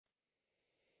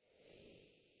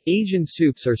Asian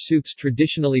soups are soups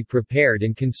traditionally prepared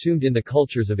and consumed in the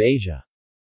cultures of Asia.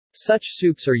 Such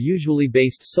soups are usually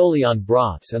based solely on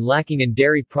broths and lacking in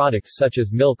dairy products such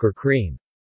as milk or cream.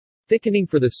 Thickening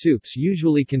for the soups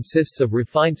usually consists of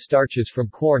refined starches from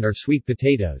corn or sweet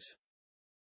potatoes.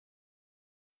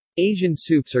 Asian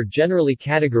soups are generally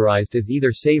categorized as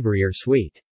either savory or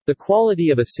sweet. The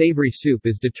quality of a savory soup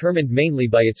is determined mainly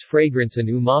by its fragrance and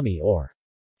umami or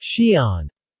xian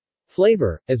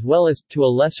flavor, as well as, to a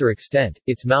lesser extent,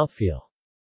 its mouthfeel.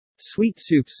 Sweet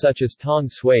soups such as tong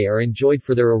sui are enjoyed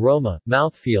for their aroma,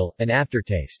 mouthfeel, and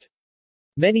aftertaste.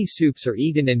 Many soups are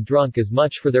eaten and drunk as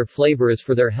much for their flavor as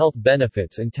for their health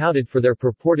benefits and touted for their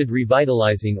purported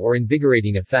revitalizing or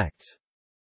invigorating effects.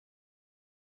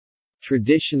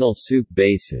 Traditional soup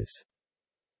bases.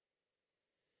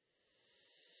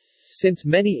 Since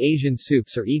many Asian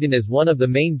soups are eaten as one of the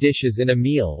main dishes in a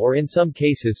meal or in some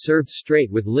cases served straight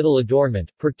with little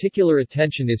adornment, particular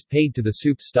attention is paid to the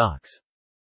soup stocks.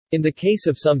 In the case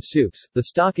of some soups, the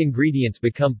stock ingredients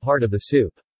become part of the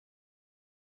soup.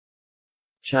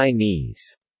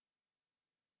 Chinese.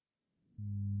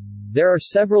 There are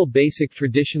several basic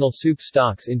traditional soup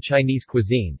stocks in Chinese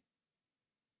cuisine.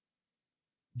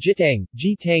 Jitang,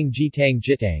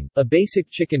 jitang, a basic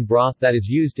chicken broth that is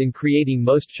used in creating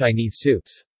most Chinese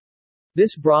soups.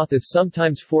 This broth is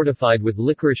sometimes fortified with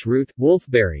licorice root,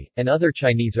 wolfberry, and other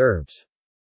Chinese herbs.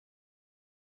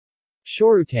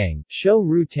 Shorutang,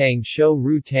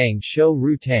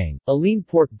 a lean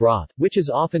pork broth, which is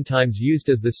oftentimes used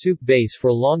as the soup base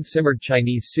for long-simmered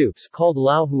Chinese soups called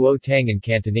lao huo tang in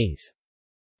Cantonese.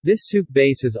 This soup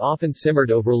base is often simmered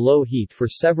over low heat for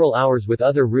several hours with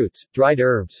other roots, dried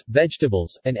herbs,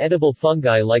 vegetables, and edible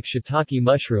fungi like shiitake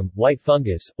mushroom, white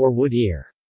fungus, or wood ear.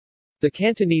 The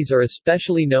Cantonese are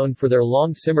especially known for their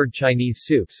long-simmered Chinese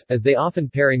soups, as they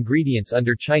often pair ingredients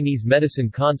under Chinese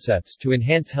medicine concepts to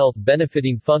enhance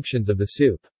health-benefiting functions of the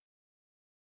soup.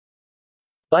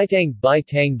 Baitang,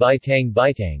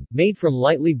 made from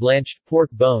lightly blanched pork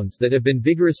bones that have been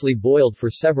vigorously boiled for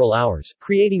several hours,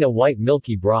 creating a white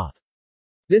milky broth.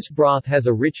 This broth has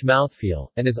a rich mouthfeel,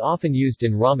 and is often used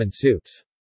in ramen soups.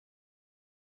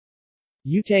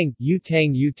 Yutang,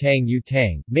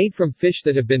 made from fish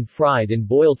that have been fried and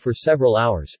boiled for several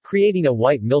hours, creating a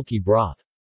white milky broth.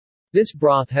 This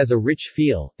broth has a rich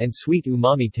feel, and sweet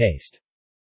umami taste.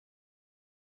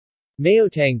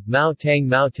 Maotang,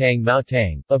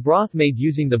 a broth made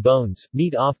using the bones,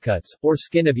 meat offcuts, or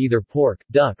skin of either pork,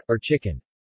 duck, or chicken.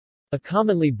 A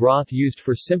commonly broth used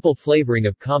for simple flavoring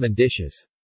of common dishes.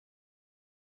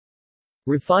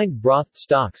 Refined broth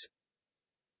stocks.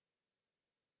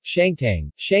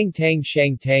 Shangtang,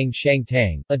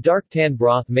 a dark tan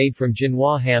broth made from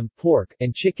jinhua ham, pork,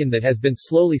 and chicken that has been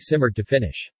slowly simmered to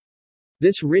finish.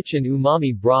 This rich and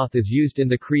umami broth is used in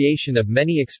the creation of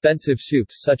many expensive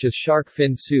soups such as shark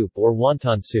fin soup or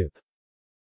wonton soup.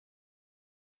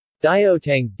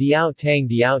 Diaotang,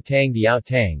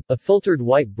 a filtered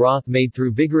white broth made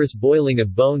through vigorous boiling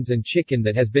of bones and chicken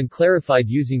that has been clarified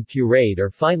using pureed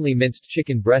or finely minced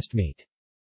chicken breast meat.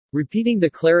 Repeating the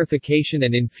clarification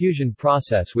and infusion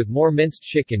process with more minced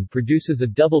chicken produces a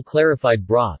double clarified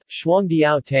broth,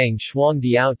 shuangdiaotang.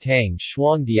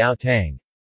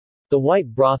 The white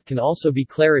broth can also be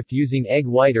clarified using egg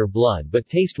white or blood, but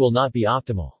taste will not be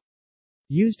optimal.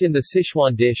 Used in the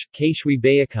Sichuan dish, kai shui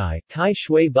baikai, kai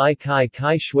shui bai kai,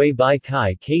 kai shui bai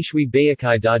kai, kai shui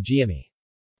baikai da jiami.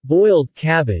 Boiled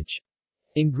cabbage.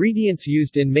 Ingredients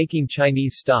used in making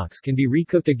Chinese stocks can be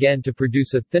recooked again to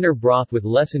produce a thinner broth with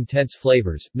less intense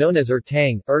flavors, known as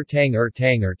ertang.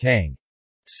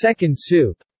 Second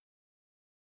soup.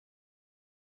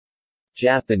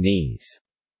 Japanese.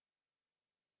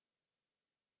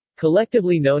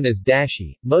 Collectively known as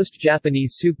dashi, most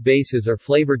Japanese soup bases are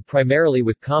flavored primarily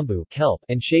with kombu kelp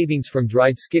and shavings from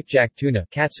dried skipjack tuna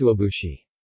katsuobushi.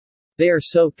 They are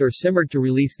soaked or simmered to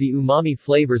release the umami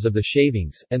flavors of the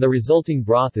shavings, and the resulting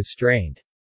broth is strained.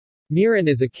 Mirin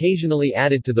is occasionally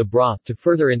added to the broth to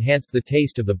further enhance the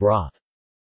taste of the broth.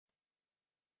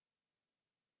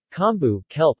 Kombu,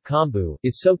 kelp kombu,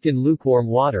 is soaked in lukewarm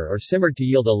water or simmered to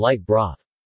yield a light broth.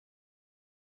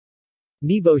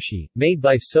 Niboshi, made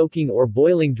by soaking or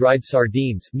boiling dried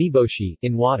sardines niboshi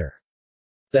in water.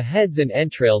 The heads and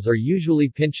entrails are usually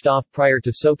pinched off prior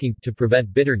to soaking, to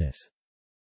prevent bitterness.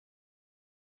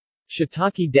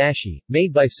 Shiitake dashi,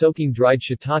 made by soaking dried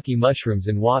shiitake mushrooms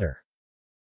in water.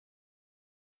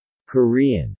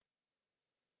 Korean.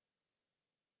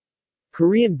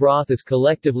 Korean broth is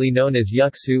collectively known as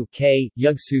yuksu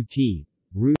yuksu tea,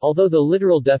 root. Although the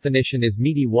literal definition is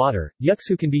meaty water,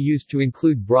 yuksu can be used to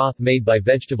include broth made by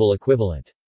vegetable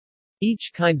equivalent.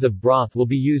 Each kinds of broth will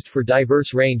be used for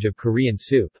diverse range of Korean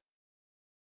soup.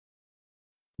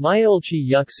 Myeolchi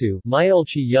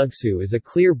yuksu is a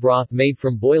clear broth made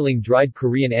from boiling dried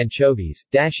Korean anchovies,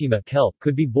 dashima kelp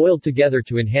could be boiled together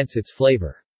to enhance its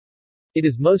flavor. It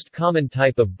is most common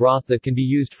type of broth that can be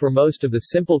used for most of the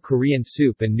simple Korean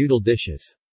soup and noodle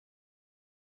dishes.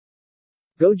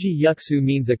 Goji yuksu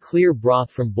means a clear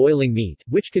broth from boiling meat,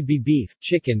 which could be beef,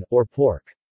 chicken, or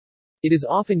pork. It is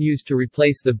often used to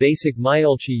replace the basic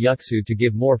myeolchi yuksu to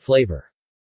give more flavor.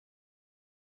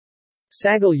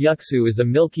 Sagal yuksu is a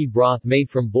milky broth made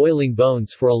from boiling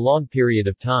bones for a long period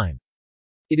of time.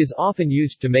 It is often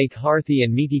used to make hearty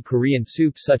and meaty Korean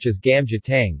soups such as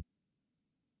gamjatang.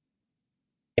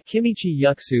 Kimchi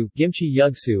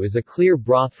yuksu is a clear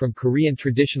broth from Korean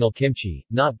traditional kimchi,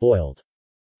 not boiled.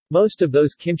 Most of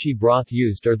those kimchi broth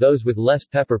used are those with less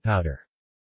pepper powder.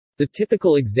 The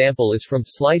typical example is from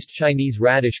sliced Chinese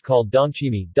radish called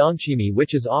dongchimi,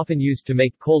 which is often used to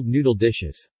make cold noodle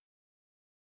dishes.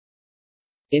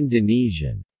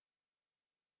 Indonesian.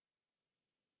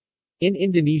 In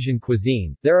Indonesian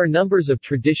cuisine, there are numbers of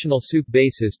traditional soup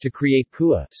bases to create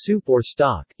kuah, soup or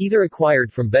stock, either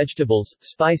acquired from vegetables,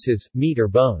 spices, meat or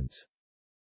bones.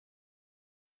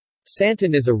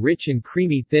 Santan is a rich and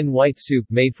creamy thin white soup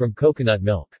made from coconut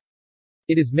milk.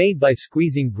 It is made by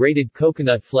squeezing grated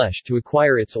coconut flesh to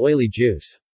acquire its oily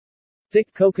juice. Thick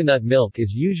coconut milk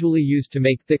is usually used to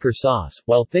make thicker sauce,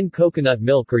 while thin coconut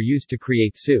milk are used to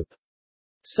create soup.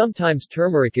 Sometimes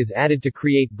turmeric is added to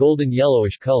create golden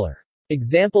yellowish color.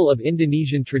 Example of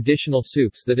Indonesian traditional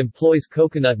soups that employs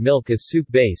coconut milk as soup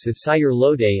base is sayur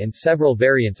lodeh and several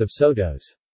variants of sotos.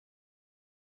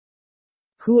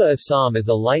 Kuah asam is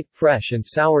a light, fresh and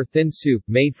sour thin soup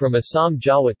made from asam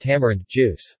jawa tamarind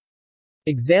juice.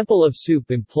 Example of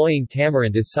soup employing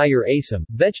tamarind is sayur asam,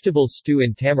 vegetables stew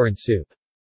in tamarind soup.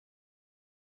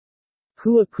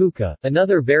 Kuah kuka,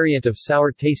 another variant of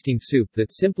sour-tasting soup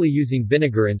that simply using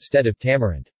vinegar instead of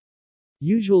tamarind.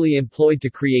 Usually employed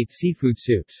to create seafood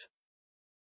soups.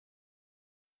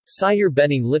 Sayur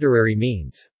bening literally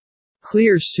means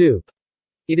clear soup.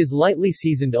 It is lightly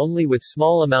seasoned only with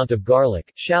small amount of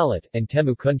garlic, shallot, and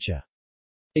temu kuncha.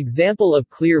 Example of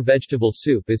clear vegetable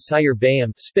soup is sayur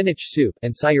bayam, spinach soup,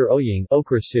 and sayur oying,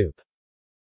 okra soup.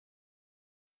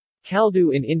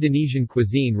 Kaldu in Indonesian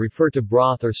cuisine refer to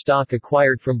broth or stock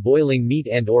acquired from boiling meat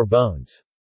and/or bones.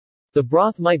 The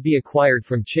broth might be acquired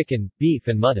from chicken, beef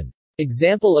and mutton.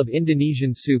 Example of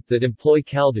Indonesian soup that employ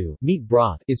kaldu, meat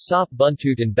broth, is sop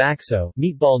buntut and bakso,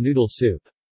 meatball noodle soup.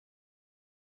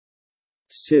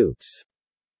 Soups.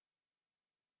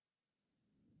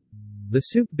 The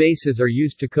soup bases are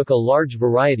used to cook a large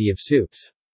variety of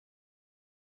soups.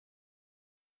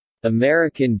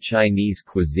 American Chinese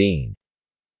cuisine.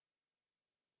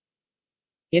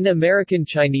 In American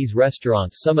Chinese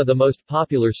restaurants, some of the most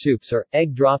popular soups are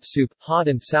egg drop soup, hot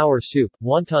and sour soup,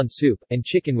 wonton soup, and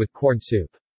chicken with corn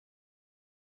soup.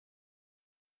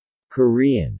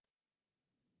 Korean.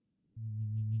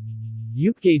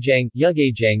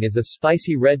 Yukgaejang is a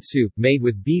spicy red soup made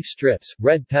with beef strips,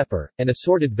 red pepper, and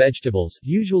assorted vegetables,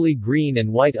 usually green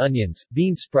and white onions,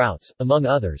 bean sprouts, among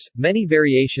others. Many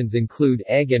variations include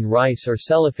egg and rice or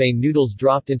cellophane noodles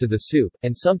dropped into the soup,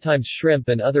 and sometimes shrimp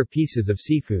and other pieces of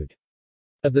seafood.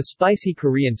 Of the spicy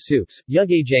Korean soups,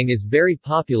 Yukgaejang is very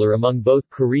popular among both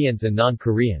Koreans and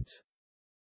non-Koreans.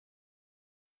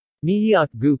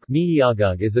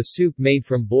 Miyeokguk is a soup made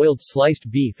from boiled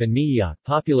sliced beef and miyeok,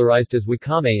 popularized as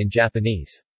wakame in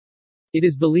Japanese. It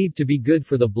is believed to be good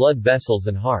for the blood vessels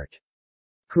and heart.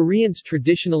 Koreans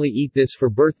traditionally eat this for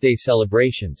birthday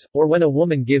celebrations, or when a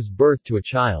woman gives birth to a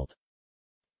child.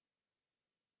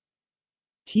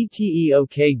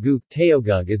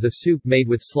 Tteokguk is a soup made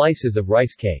with slices of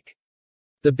rice cake.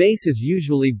 The base is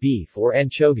usually beef or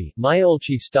anchovy,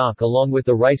 myeolchi stock along with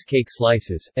the rice cake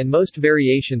slices, and most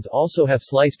variations also have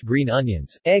sliced green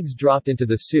onions, eggs dropped into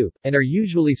the soup, and are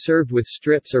usually served with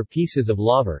strips or pieces of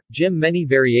laver. Many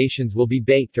variations will be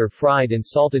baked or fried and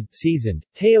salted, seasoned.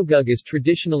 Tteokguk is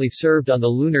traditionally served on the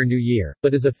Lunar New Year,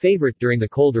 but is a favorite during the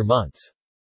colder months.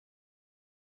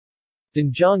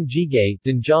 Doenjang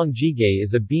jjigae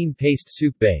is a bean paste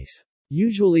soup base.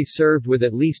 Usually served with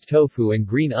at least tofu and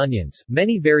green onions.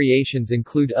 Many variations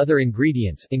include other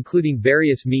ingredients, including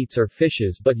various meats or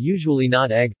fishes but usually not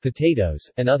egg,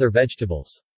 potatoes, and other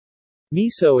vegetables.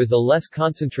 Miso is a less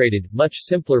concentrated, much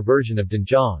simpler version of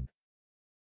doenjang.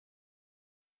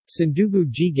 Sundubu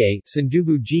jjigae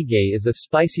is a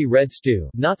spicy red stew,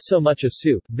 not so much a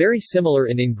soup, very similar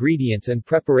in ingredients and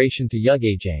preparation to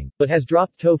yugajang, but has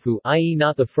dropped tofu, i.e.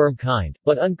 not the firm kind,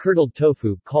 but uncurdled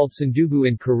tofu, called sundubu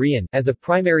in Korean, as a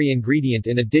primary ingredient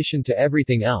in addition to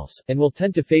everything else, and will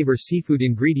tend to favor seafood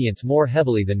ingredients more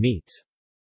heavily than meats.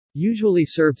 Usually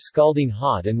served scalding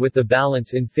hot and with the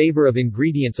balance in favor of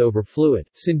ingredients over fluid,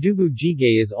 sundubu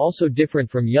jjigae is also different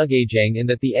from yugajang in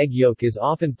that the egg yolk is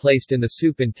often placed in the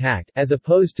soup intact, as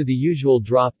opposed to the usual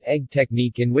dropped egg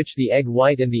technique in which the egg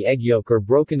white and the egg yolk are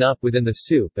broken up within the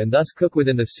soup and thus cook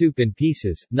within the soup in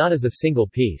pieces, not as a single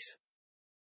piece.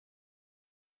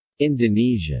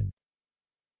 Indonesian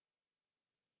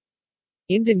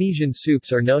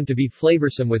soups are known to be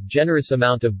flavorsome with generous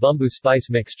amount of bumbu spice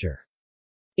mixture.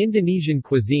 Indonesian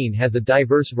cuisine has a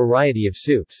diverse variety of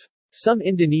soups. Some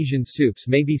Indonesian soups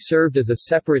may be served as a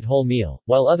separate whole meal,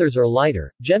 while others are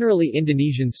lighter. Generally,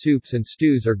 Indonesian soups and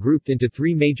stews are grouped into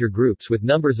three major groups with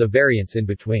numbers of variants in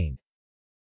between.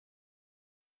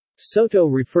 Soto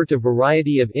refer to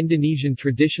variety of Indonesian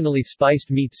traditionally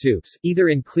spiced meat soups, either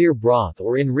in clear broth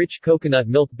or in rich coconut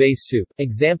milk-based soup.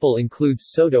 Example includes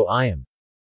soto ayam.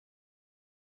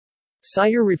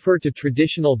 Sayur refer to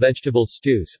traditional vegetable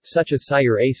stews, such as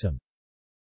sayur asam.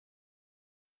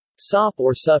 Sop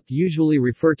or sup usually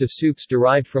refer to soups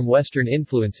derived from Western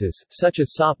influences, such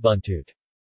as sop buntut.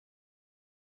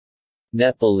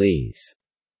 Nepalese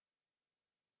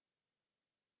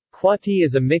Kwati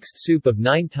is a mixed soup of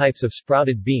 9 types of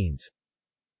sprouted beans: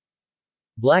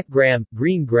 black gram,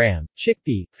 green gram,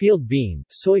 chickpea, field bean,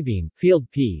 soybean, field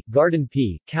pea, garden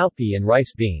pea, cowpea and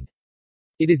rice bean.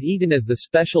 It is eaten as the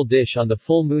special dish on the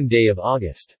full moon day of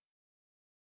August.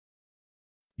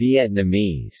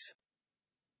 Vietnamese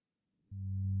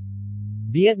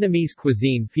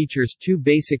cuisine features 2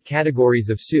 basic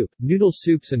categories of soup, noodle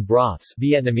soups and broths,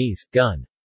 Vietnamese, gun.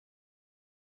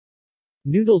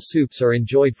 Noodle soups are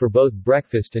enjoyed for both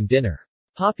breakfast and dinner.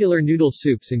 Popular noodle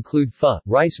soups include pho,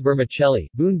 rice vermicelli,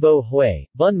 bun bo hue,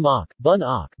 bun mok, bun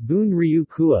ok, bun ryu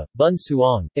kua, bun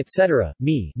suong, etc.,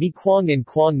 mi quang in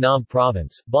Quang Nam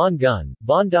Province, bon gun,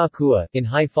 bon da kua, in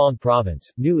Haiphong Province,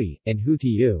 Nui, and hu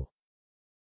tiu.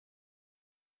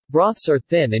 Broths are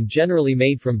thin and generally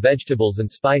made from vegetables and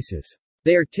spices.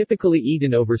 They are typically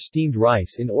eaten over steamed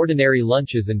rice in ordinary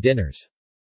lunches and dinners.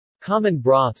 Common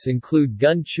broths include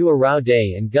gun chua rau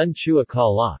day and gun chua ka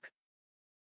lak.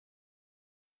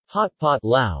 Hot pot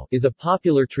lao is a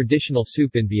popular traditional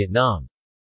soup in Vietnam.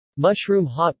 Mushroom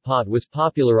hot pot was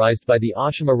popularized by the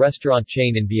Ashima restaurant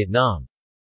chain in Vietnam.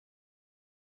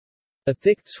 A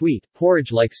thick, sweet,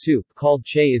 porridge-like soup called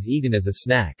chay is eaten as a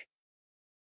snack.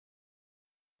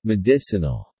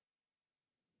 Medicinal.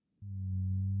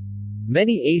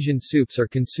 Many Asian soups are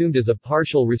consumed as a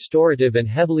partial restorative and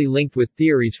heavily linked with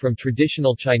theories from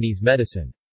traditional Chinese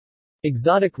medicine.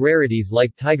 Exotic rarities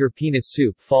like tiger penis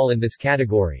soup fall in this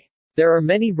category. There are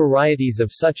many varieties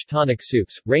of such tonic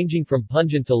soups, ranging from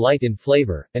pungent to light in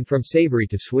flavor, and from savory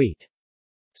to sweet.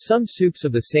 Some soups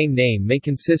of the same name may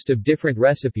consist of different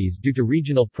recipes due to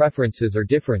regional preferences or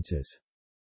differences.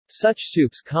 Such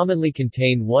soups commonly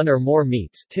contain one or more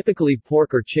meats, typically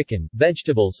pork or chicken,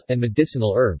 vegetables, and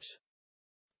medicinal herbs.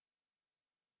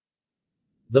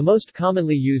 The most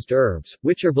commonly used herbs,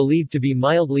 which are believed to be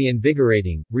mildly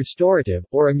invigorating, restorative,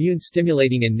 or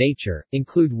immune-stimulating in nature,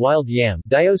 include wild yam,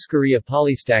 Dioscorea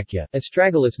polystachya,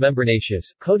 Astragalus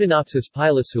membranaceus, Codonopsis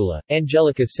pilosula,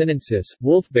 Angelica sinensis,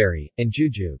 wolfberry, and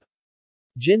jujube.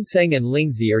 Ginseng and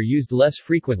lingzi are used less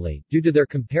frequently, due to their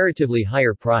comparatively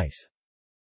higher price.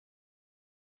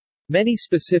 Many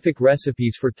specific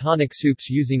recipes for tonic soups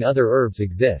using other herbs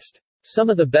exist. Some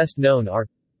of the best known are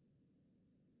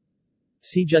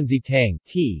Sijunzi Tang,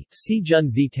 tea,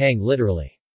 Sijunzi Tang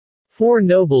literally, Four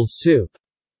Nobles soup,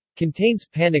 contains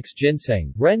Panax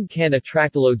ginseng, Ren Can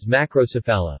Atractylodes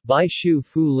macrocephala, Bai Shu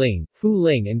Fu Ling,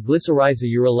 and Glycyrrhiza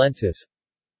urulensis.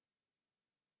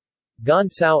 Gan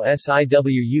Sao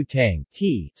Siwu Tang,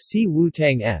 tea, Si Wu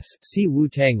Tang S, Si Wu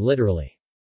Tang literally,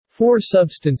 Four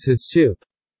Substances soup,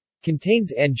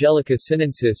 contains Angelica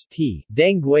sinensis tea,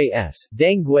 Dang Gui S,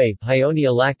 Dang Gui Pionia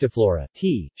lactiflora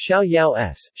tea, Xiao Yao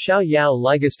S, Xiao Yao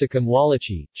ligusticum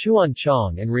wallacei, Chuan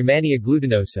Chong and Rehmannia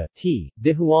glutinosa tea,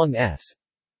 Dihuang S,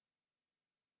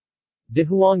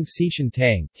 Dihuang Xishan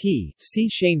Tang tea, Si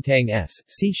Shan Tang S,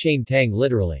 Si Shan Tang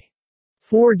literally,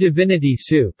 Four Divinity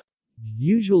soup,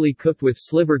 usually cooked with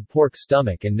slivered pork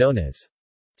stomach and known as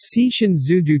Xishan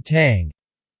Zhu Du Tang.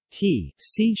 T.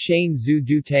 Si Shane Zhu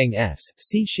Du Tang S.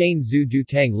 Si Shane Zhu Du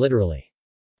Tang literally,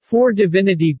 Four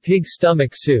Divinity pig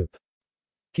stomach soup.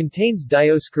 Contains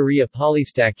Dioscorea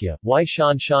polystachya, Y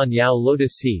shan shan yao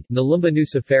lotus seed, Nelumba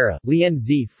nucifera, Lian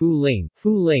zi fu ling,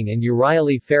 and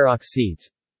Uriale ferox seeds.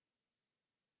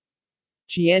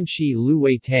 Qian shi lu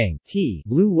wei tang, T,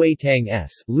 lu wei tang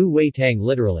s, lu wei tang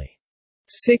literally.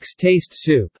 Six-taste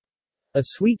soup. A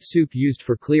sweet soup used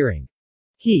for clearing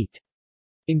heat.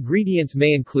 Ingredients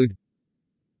may include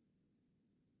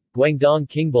Guangdong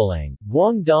Qingbolang,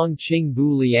 Guangdong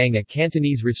Qingbu Liang, a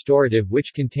Cantonese restorative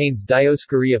which contains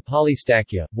Dioscorea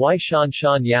polystachya, Y shan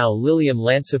shan yao Lilium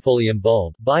lancifolium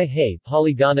bulb, Bai Hei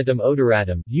Polygonatum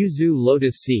odoratum, Yuzu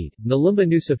lotus seed, Nelumba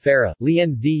nucifera,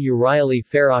 Lian zi Uriale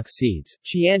ferox seeds,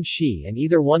 Qian shi and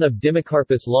either one of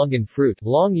Dimmocarpus longan fruit,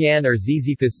 Long Yan or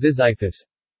Ziziphus ziziphus.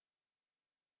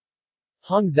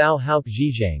 Hongzhou Hauk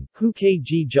Zhizhang, Hu Ke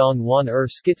Zhizhong Wan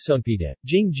Schizonpida,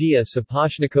 Jingjia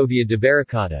Sapochnikovia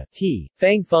divaricata, T,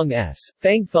 Fang Feng S,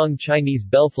 Fang Feng Chinese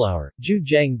bellflower, Zhu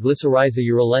Glycyrrhiza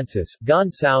urolensis, Gan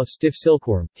Sao stiff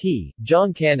silkworm, T,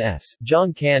 Zhongcan S,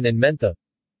 Zhongcan and Mentha.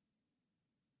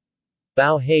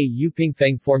 Bao Hei Yuping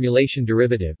Feng formulation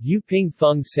derivative, Yuping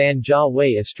Feng San Jia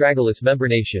Wei astragalus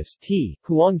membranaceus, T,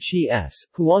 Huangqi S,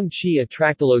 Huangqi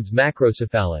atractylodes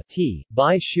macrocephala, T,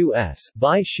 Bai Shu S,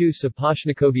 Bai Shu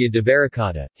sapochnikovia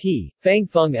divaricata, T, Fang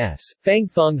Feng S, Fang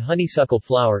Feng honeysuckle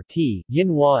flower, T,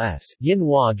 Yinhua S,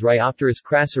 Yinhua Dryopteris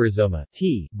crassorhizoma,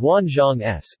 T, Guanzhong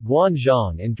S,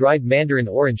 Guanzhong and dried mandarin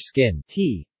orange skin,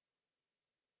 T,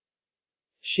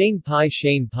 Shane Pai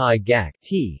Gak,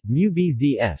 T, Mu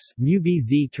BZS, Mu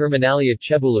BZ terminalia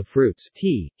chebula fruits,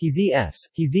 T, Hizi S,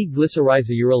 Hizi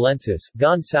glycyrrhiza urolensis,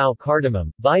 Gan Sao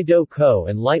cardamom, Bai Do Ko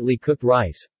and lightly cooked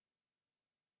rice.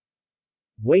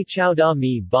 Wei Chao Da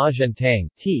Mi Ba Gentang,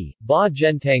 T, Ba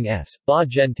Gentang S, Ba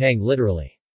Gentang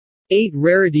literally. 8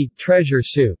 rarity treasure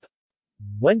soup.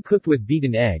 When cooked with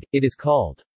beaten egg, it is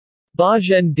called Ba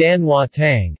Zhen Dan Hua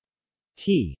Tang.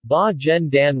 T, Ba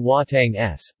Zhen Dan Watang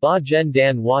S, Ba Zhen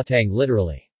Dan Watang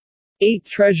literally. 8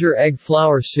 treasure egg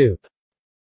flour soup.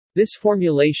 This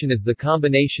formulation is the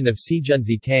combination of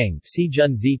Sijunzi Tang,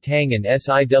 Tang and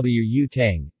Siwu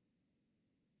Tang.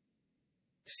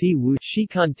 Siwu,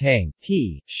 Shikan Tang,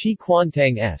 T, Shiquan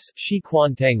Tang S,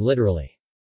 Shiquan Tang literally.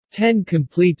 10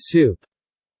 complete soup.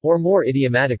 Or more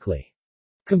idiomatically.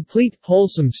 Complete,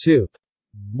 wholesome soup.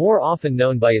 More often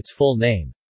known by its full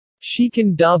name.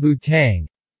 Shikan Da Bu Tang.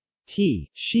 T,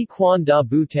 Shiquan Da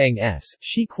Bu Tang S,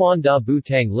 Shiquan Da Bu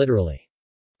Tang literally.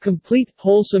 Complete,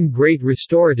 wholesome great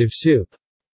restorative soup.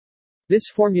 This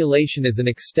formulation is an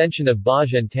extension of Ba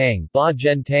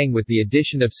Gentang with the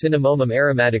addition of Cinnamomum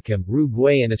aromaticum, Ru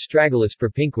Gui and Astragalus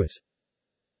propinquus.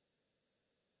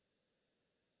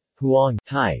 Huang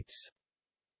types.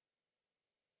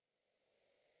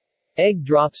 Egg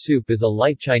drop soup is a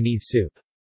light Chinese soup.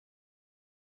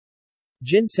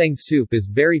 Ginseng soup is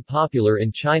very popular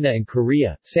in China and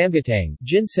Korea. Samgyetang,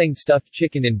 ginseng stuffed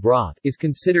chicken in broth, is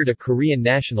considered a Korean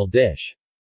national dish.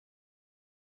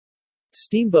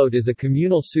 Steamboat is a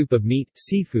communal soup of meat,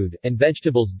 seafood, and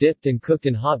vegetables dipped and cooked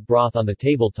in hot broth on the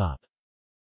tabletop.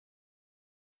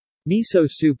 Miso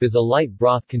soup is a light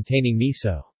broth containing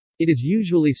miso. It is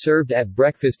usually served at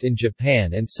breakfast in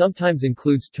Japan and sometimes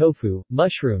includes tofu,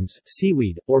 mushrooms,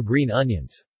 seaweed, or green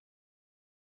onions.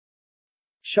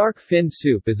 Shark fin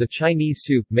soup is a Chinese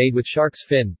soup made with shark's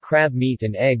fin, crab meat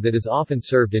and egg that is often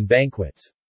served in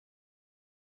banquets.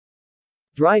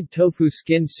 Dried tofu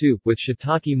skin soup with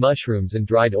shiitake mushrooms and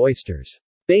dried oysters.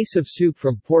 Base of soup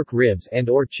from pork ribs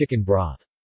and/or chicken broth.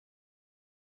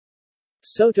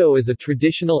 Soto is a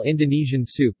traditional Indonesian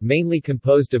soup mainly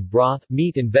composed of broth,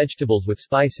 meat and vegetables with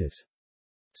spices.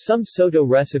 Some soto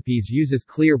recipes uses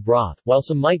clear broth, while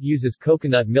some might uses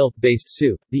coconut milk-based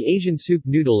soup. The Asian soup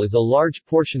noodle is a large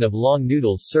portion of long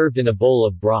noodles served in a bowl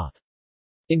of broth.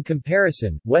 In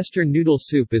comparison, Western noodle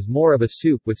soup is more of a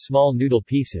soup with small noodle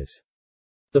pieces.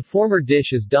 The former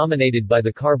dish is dominated by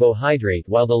the carbohydrate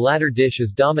while the latter dish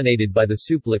is dominated by the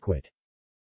soup liquid.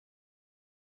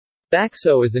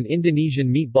 Bakso is an Indonesian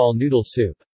meatball noodle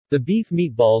soup. The beef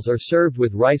meatballs are served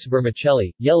with rice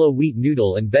vermicelli, yellow wheat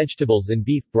noodle and vegetables in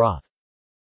beef broth.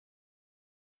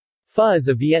 Pho is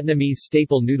a Vietnamese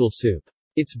staple noodle soup.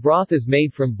 Its broth is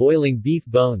made from boiling beef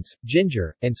bones,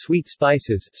 ginger, and sweet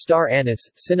spices, star anise,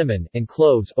 cinnamon, and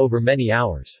cloves over many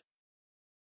hours.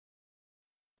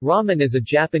 Ramen is a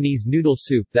Japanese noodle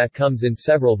soup that comes in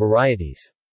several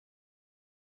varieties.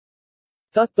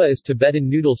 Thukpa is Tibetan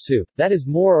noodle soup, that is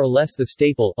more or less the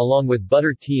staple, along with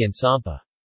butter tea and sampa.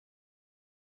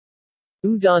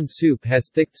 Udon soup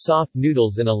has thick, soft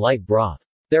noodles in a light broth.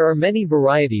 There are many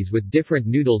varieties with different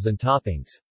noodles and toppings.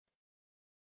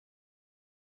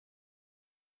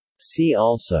 See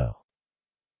also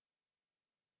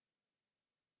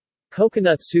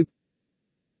Coconut soup,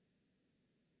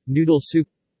 noodle soup,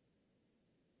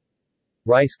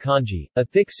 rice congee, a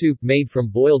thick soup made from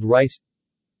boiled rice.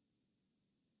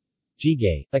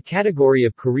 Jjigae, a category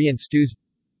of Korean stews.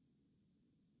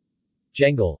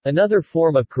 Jengul, another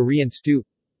form of Korean stew.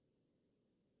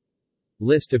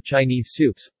 List of Chinese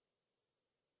soups.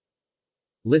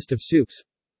 List of soups.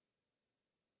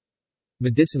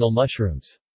 Medicinal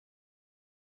mushrooms.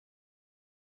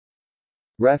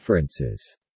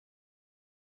 References.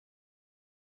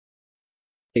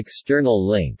 External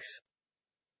links.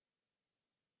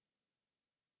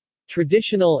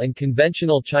 Traditional and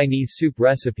conventional Chinese soup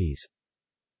recipes.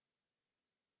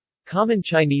 Common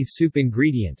Chinese soup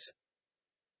ingredients.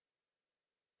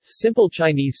 Simple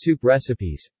Chinese soup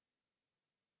recipes.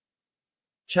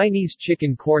 Chinese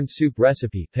chicken corn soup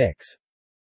recipe pics.